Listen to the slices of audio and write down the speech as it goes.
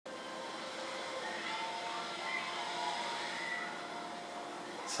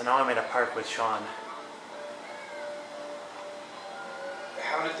So now I'm in a park with Sean.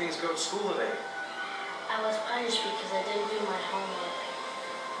 How did things go at school today? I was punished because I didn't do my homework.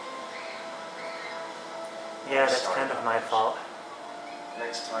 Yeah, that's kind of my fault.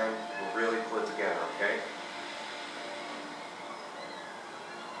 Next time, we'll really pull it together, okay?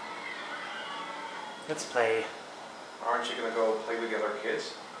 Let's play. Aren't you gonna go play with the other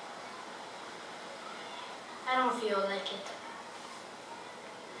kids? I don't feel like it.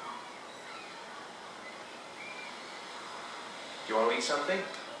 Do you want to eat something?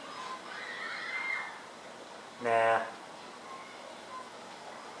 Nah.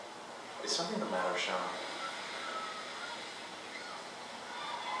 Is something the matter, Sean?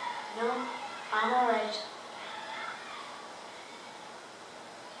 No, I'm alright.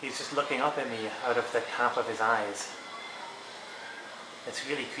 He's just looking up at me out of the top of his eyes. It's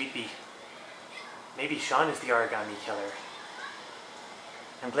really creepy. Maybe Sean is the origami killer.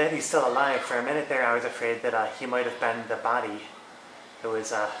 I'm glad he's still alive. For a minute there I was afraid that he might have been the body that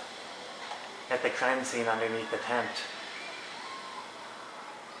was at the crime scene underneath the tent.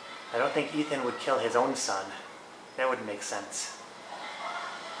 I don't think Ethan would kill his own son. That wouldn't make sense.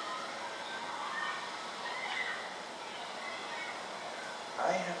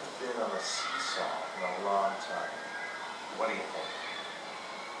 I haven't been on a seesaw in a long time. What do you think?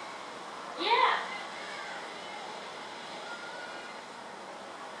 Yeah.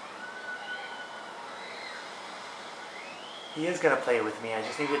 He is going to play with me. I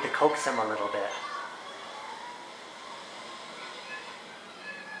just needed to coax him a little bit.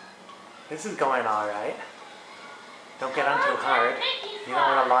 This is going alright. Don't get on too hard. You don't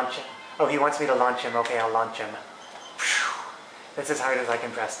want to launch him. Oh, he wants me to launch him. Okay, I'll launch him. That's as hard as I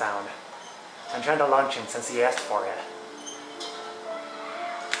can press down. I'm trying to launch him since he asked for it.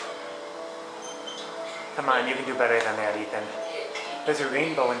 Come on, you can do better than that, Ethan. There's a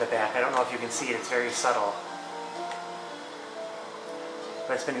rainbow in the back. I don't know if you can see it. It's very subtle.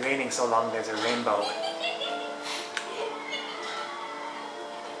 But it's been raining so long, there's a rainbow.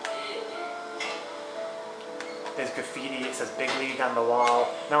 There's graffiti. It says Big League on the wall.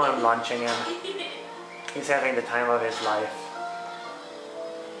 Now I'm launching him. He's having the time of his life.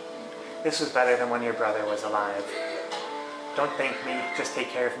 This was better than when your brother was alive. Don't thank me, just take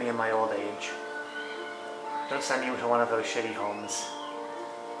care of me in my old age. Don't send me to one of those shitty homes.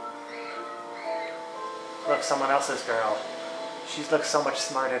 Look, someone else's girl. She looks so much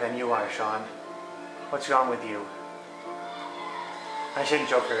smarter than you are, Sean. What's wrong with you? I shouldn't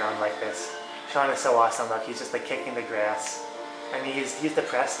joke around like this. Sean is so awesome, look, he's just like kicking the grass. I mean, he's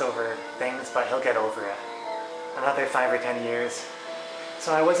depressed over things, but he'll get over it. Another 5 or 10 years.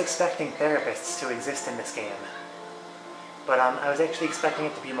 So I was expecting therapists to exist in this game. But I was actually expecting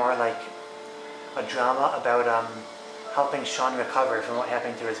it to be more like a drama about helping Sean recover from what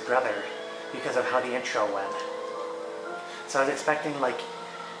happened to his brother because of how the intro went. So I was expecting like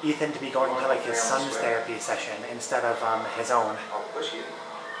Ethan to be going to like his son's therapy session instead of his own. I'll push you.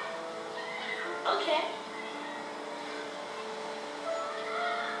 Okay.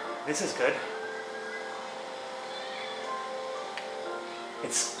 This is good.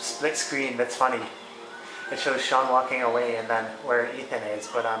 It's split screen, that's funny. It shows Sean walking away and then where Ethan is,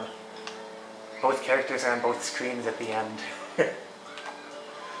 but both characters are on both screens at the end.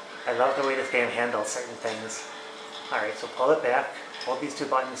 I love the way this game handles certain things. Alright, so pull it back, hold these two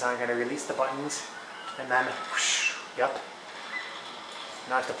buttons, I'm going to release the buttons, and then whoosh, yep.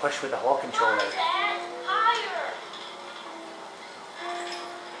 Now I have to push with the whole controller. Higher.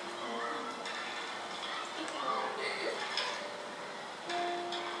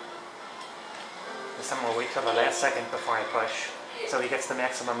 This time we'll wait till the last second before I push, so he gets the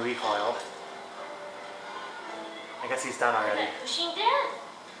maximum recoil. I guess he's done already. Pushing down.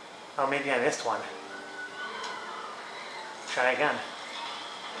 Oh, maybe I missed one. Try again.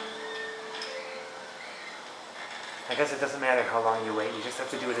 I guess it doesn't matter how long you wait, you just have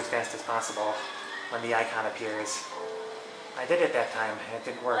to do it as fast as possible when the icon appears. I did it that time, and it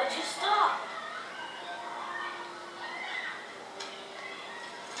didn't work. Why'd you stop?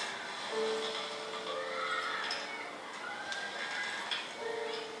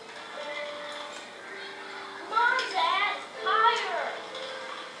 Come on, Dad! Higher!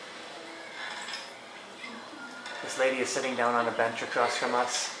 This lady is sitting down on a bench across from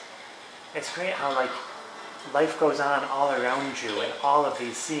us. It's great how like life goes on all around you in all of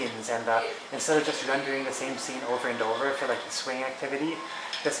these scenes, and instead of just rendering the same scene over and over for like the swing activity,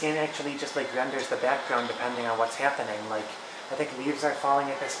 this game actually just like renders the background depending on what's happening. Like I think leaves are falling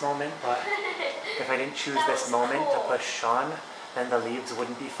at this moment, but if I didn't choose this moment to push Sean, then the leaves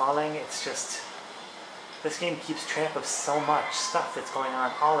wouldn't be falling. It's just This game keeps track of so much stuff that's going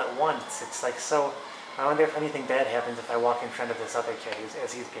on all at once. It's like so... I wonder if anything bad happens if I walk in front of this other kid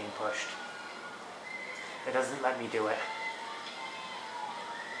as he's being pushed. It doesn't let me do it.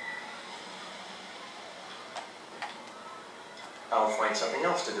 I'll find something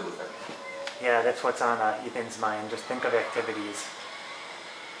else to do with it. Yeah, that's what's on Ethan's mind. Just think of activities.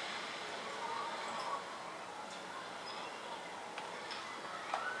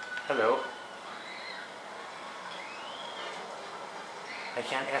 Hello. I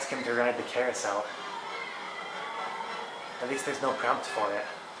can't ask him to ride the carousel. At least there's no prompt for it.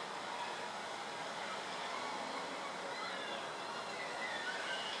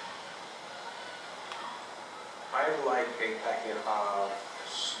 I'd like a packet of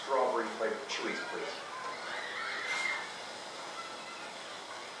strawberry flavored chewies, please.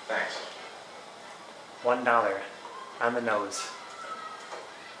 Thanks. $1 on the nose.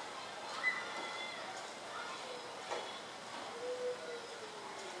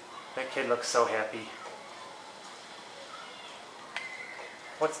 That kid looks so happy.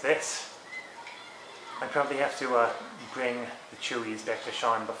 What's this? I probably have to bring the Chewies back to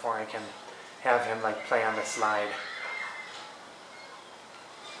Sean before I can have him like play on the slide.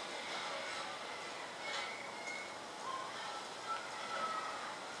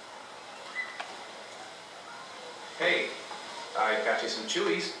 Hey, I got you some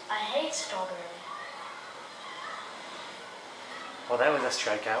Chewies. I hate strawberry. Well, that was a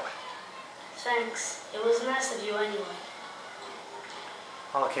strikeout. Thanks. It was nice of you anyway.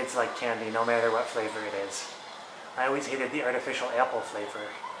 All kids like candy, no matter what flavor it is. I always hated the artificial apple flavor,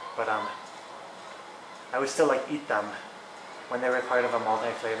 but I would still like eat them when they were part of a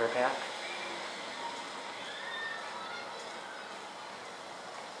multi-flavor pack.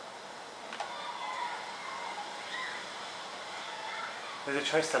 There's a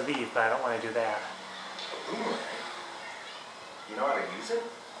choice to leave, but I don't want to do that. A boomerang? You know how to use it?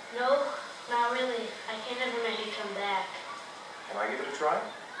 No, not really. I can never make it come back. Can I give it a try?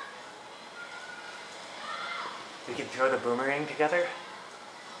 We can throw the boomerang together.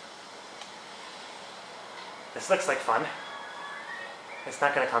 This looks like fun. It's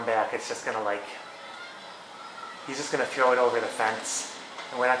not going to come back. It's just going to like... He's just going to throw it over the fence.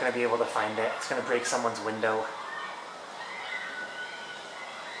 And we're not going to be able to find it. It's going to break someone's window.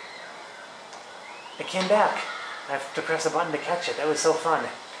 It came back. I have to press a button to catch it. That was so fun.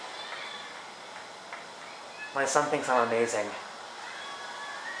 My son thinks I'm amazing.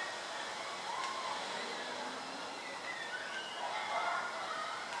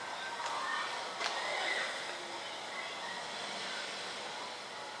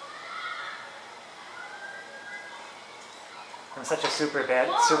 I'm such a super dad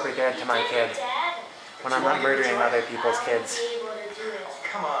to my kid when I'm not murdering other people's kids.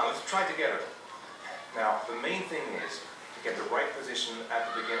 Come on, let's try it together. Now, the main thing is to get the right position at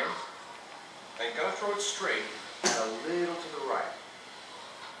the beginning. Then you gotta throw it straight and a little to the right.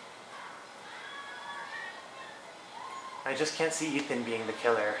 I just can't see Ethan being the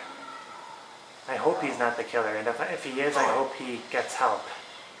killer. I hope he's not the killer, and if he is, I hope he gets help.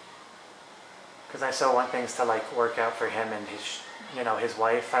 Because I so want things to like work out for him and his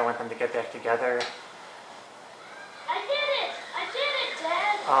wife. I want them to get back together. I did it,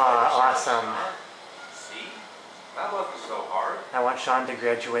 Dad. Awesome. See? That wasn't so hard. I want Sean to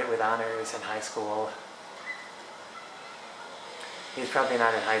graduate with honors in high school. He's probably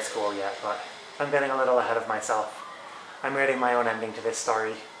not in high school yet, but I'm getting a little ahead of myself. I'm writing my own ending to this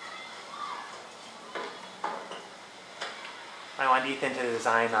story. I want Ethan to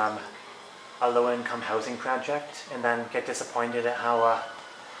design a low-income housing project and then get disappointed at how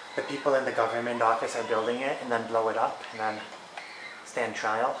the people in the government office are building it and then blow it up and then stand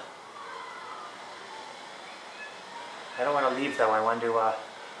trial. I don't want to leave though. I want to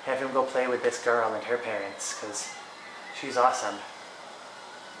have him go play with this girl and her parents because she's awesome.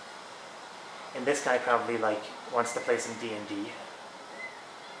 And this guy probably like wants to play some D&D.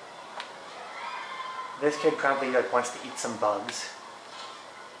 This kid probably like wants to eat some bugs.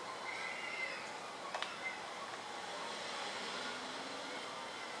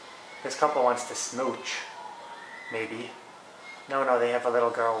 This couple wants to smooch, maybe. No, they have a little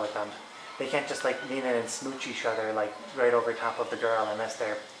girl with them. They can't just like lean in and smooch each other like right over top of the girl unless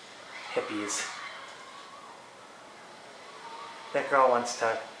they're hippies. That girl wants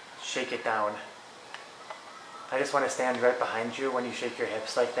to shake it down. I just want to stand right behind you when you shake your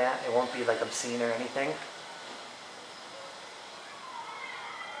hips like that. It won't be like obscene or anything.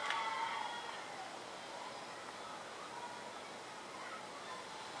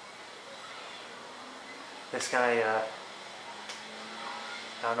 This guy, I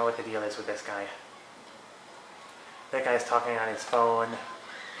don't know what the deal is with this guy. That guy's talking on his phone.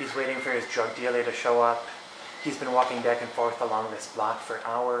 He's waiting for his drug dealer to show up. He's been walking back and forth along this block for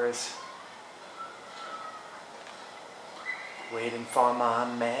hours. Waiting for my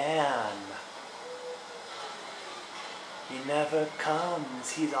man. He never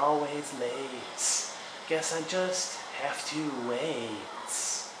comes, he's always late. Guess I just have to wait.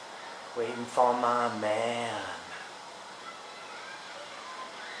 Waiting for my man.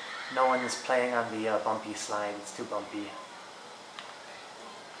 No one is playing on the bumpy slide, it's too bumpy.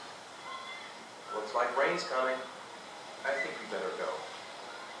 Looks like rain's coming. I think we better go.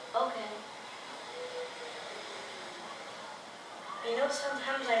 Okay. You know,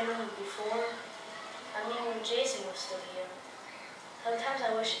 sometimes I remember before, when Jason was still here, sometimes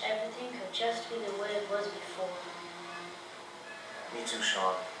I wish everything could just be the way it was before. Me too,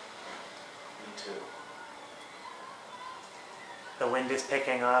 Sean. Me too. The wind is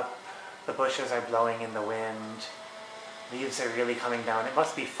picking up, the bushes are blowing in the wind, leaves are really coming down. It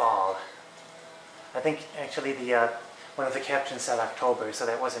must be fall. I think actually one of the captions said October, so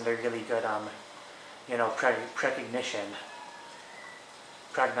that wasn't a really good,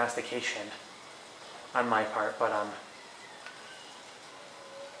 prognostication on my part, but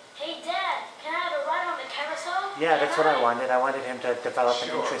Hey Dad, can I have a ride on the carousel? yeah, that's what I wanted. I wanted him to develop an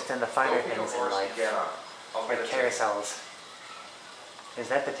Sure. interest in the finer Go pick things a in horse and life, get on. I'll get like a ticket. carousels. Is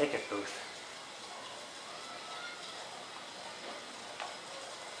that the ticket booth?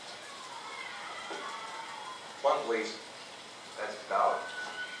 One, please. That's $1.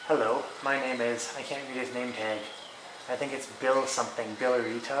 Hello, my name is, I can't read his name tag. I think it's Bill something, Bill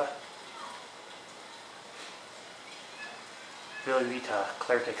Rita. Bill Rita,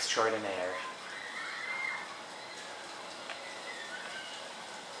 clerk extraordinaire.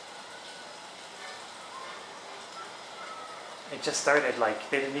 It just started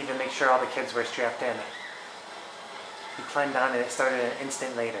they didn't even make sure all the kids were strapped in. He climbed down and it started an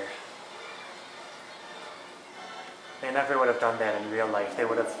instant later. They never would have done that in real life. They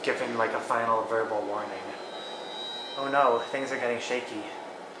would have given a final verbal warning. Oh no, things are getting shaky.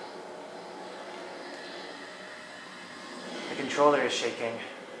 The controller is shaking.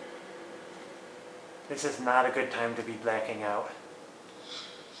 This is not a good time to be blacking out.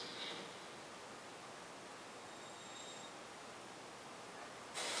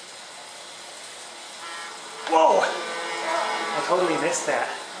 Whoa! I totally missed that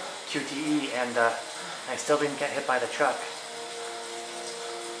QTE and I still didn't get hit by the truck.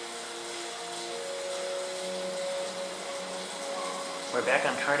 We're back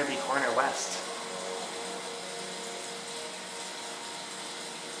on Carnaby Corner West.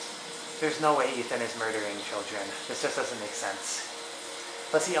 There's no way Ethan is murdering children. This just doesn't make sense.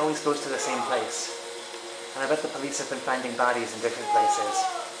 Plus he always goes to the same place. And I bet the police have been finding bodies in different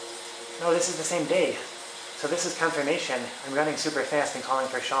places. No, this is the same day. So this is confirmation. I'm running super fast and calling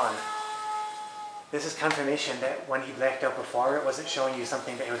for Sean. This is confirmation that when he blacked out before, it wasn't showing you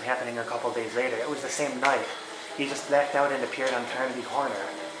something that was happening a couple days later. It was the same night. He just blacked out and appeared on Carnaby Corner.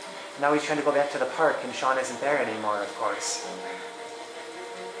 Now he's trying to go back to the park and Sean isn't there anymore, of course.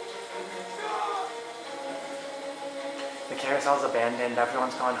 The carousel's abandoned,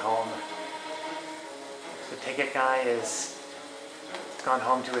 everyone's gone home. The ticket guy is gone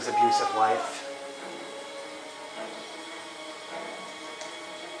home to his abusive wife.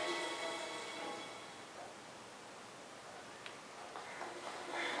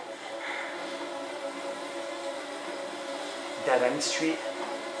 Dead End Street.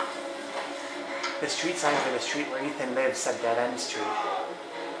 The street sign for the street where Ethan lives said Dead End Street.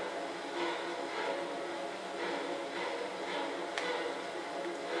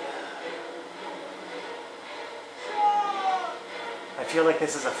 I feel like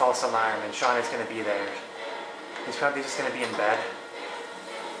this is a false alarm and Sean is going to be there. He's probably just going to be in bed.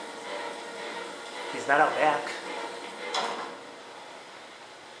 He's not out back.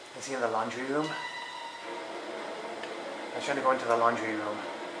 Is he in the laundry room? I was trying to go into the laundry room.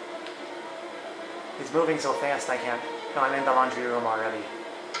 He's moving so fast I can't. No, I'm in the laundry room already.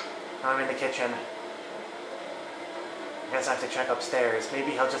 Now I'm in the kitchen. I guess I have to check upstairs.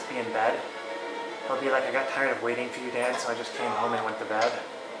 Maybe he'll just be in bed. He'll be like, I got tired of waiting for you, Dad, so I just came home and went to bed.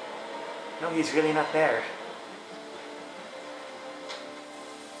 No, he's really not there.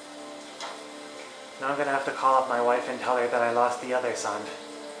 Now I'm gonna have to call up my wife and tell her that I lost the other son.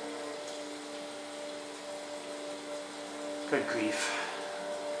 Good grief.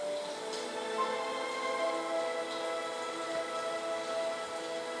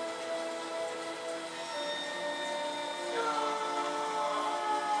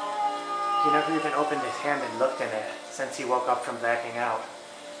 He never even opened his hand and looked in it since he woke up from blacking out.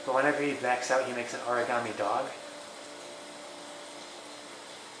 But whenever he blacks out, he makes an origami dog.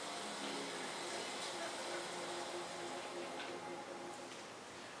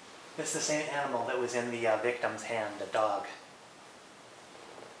 It's the same animal that was in the victim's hand, a dog.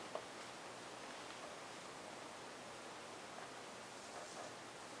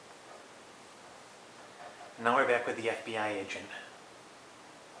 Now we're back with the FBI agent.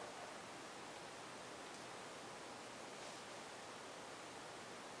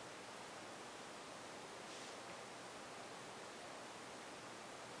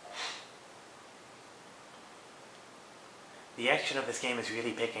 The action of this game is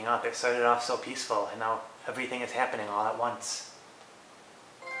really picking up. It started off so peaceful, and now everything is happening all at once.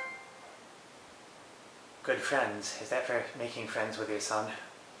 Good friends. Is that for making friends with your son?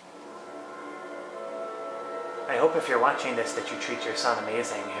 I hope if you're watching this that you treat your son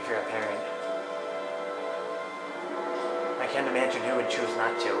amazing if you're a parent. I can't imagine who would choose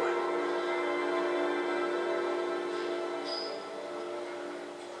not to.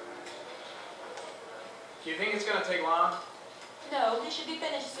 Do you think it's going to take long? No, he should be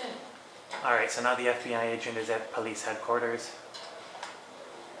finished soon. Alright, so now the FBI agent is at police headquarters.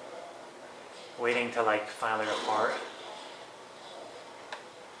 Waiting to, like, file a report.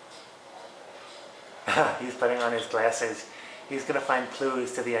 He's putting on his glasses. He's gonna find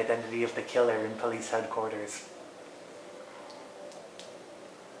clues to the identity of the killer in police headquarters.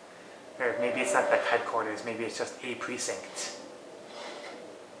 Or maybe it's not the headquarters, maybe it's just a precinct.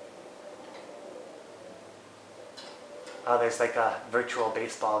 Oh, there's like a virtual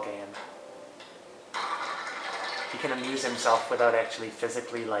baseball game. He can amuse himself without actually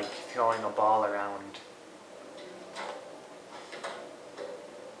physically, like, throwing a ball around.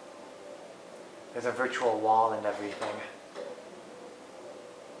 There's a virtual wall and everything.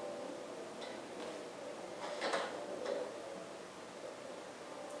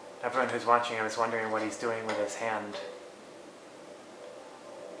 Everyone who's watching, I was wondering what he's doing with his hand.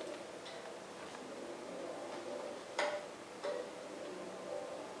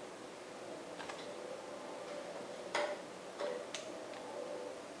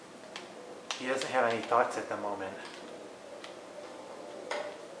 He doesn't have any thoughts at the moment.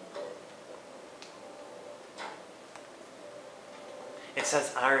 It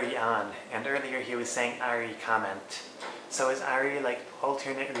says Ari on, and earlier he was saying Ari comment. So is Ari like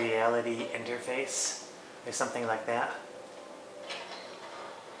alternate reality interface? Or something like that?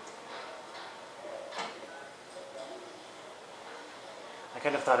 I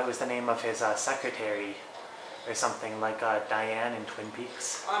kind of thought it was the name of his secretary, or something like Diane in Twin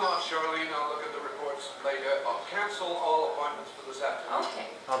Peaks. I'm off, Charlene. I'll look at the reports later. I'll cancel all appointments for this afternoon. Okay.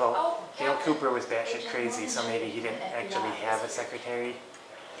 Although Dale Captain, Cooper was batshit Agent crazy, so maybe he didn't Norman actually FBI have a is here. secretary.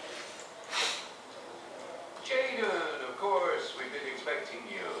 Jaden, of course. We've been expecting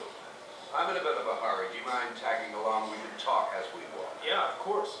you. I'm in a bit of a hurry. Do you mind tagging along? We can talk as we walk. Yeah, of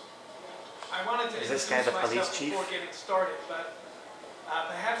course. I wanted to Is this introduce guy the police myself chief? before getting started, but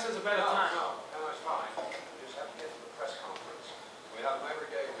perhaps there's a better time. No, it's fine. We just have to get to the press conference. We have them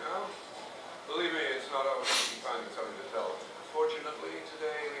every day now. Believe me, it's not always easy finding something to tell. Fortunately,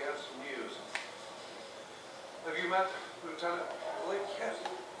 today we have some news. Have you met Lieutenant Blake yet?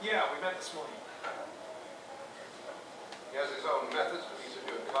 Yeah, we met this morning. He has his own methods, but he's a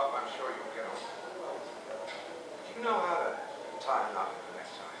good cop. I'm sure you'll get on well. Do you know how to tie a knot in the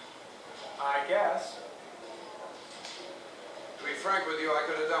necktie? I guess. To be frank with you, I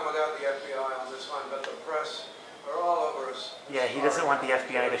could have done without the FBI on this one, but the press are all over us. Yeah, he doesn't want the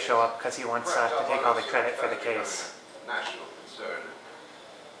FBI to show up because he wants to take all the credit for the case. National concern.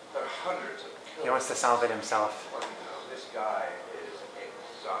 There are hundreds of killers. He wants to solve it himself. Well, you know, this guy is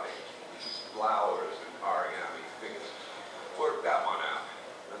exotic. These flowers and origami figures. Work that one out.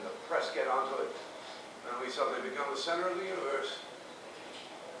 Then the press get onto it. And we suddenly become the center of the universe.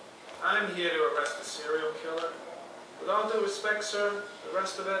 I'm here to arrest a serial killer. With all due respect, sir, the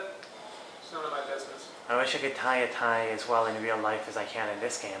rest of it, it's none of my business. I wish I could tie a tie as well in real life as I can in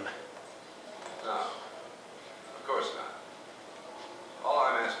this game. No. Of course not. All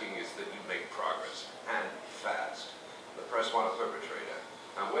I'm asking is that you make progress. And fast. The press want a perpetrator.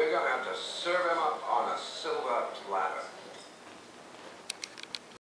 And we're going to have to serve him up on a silver platter.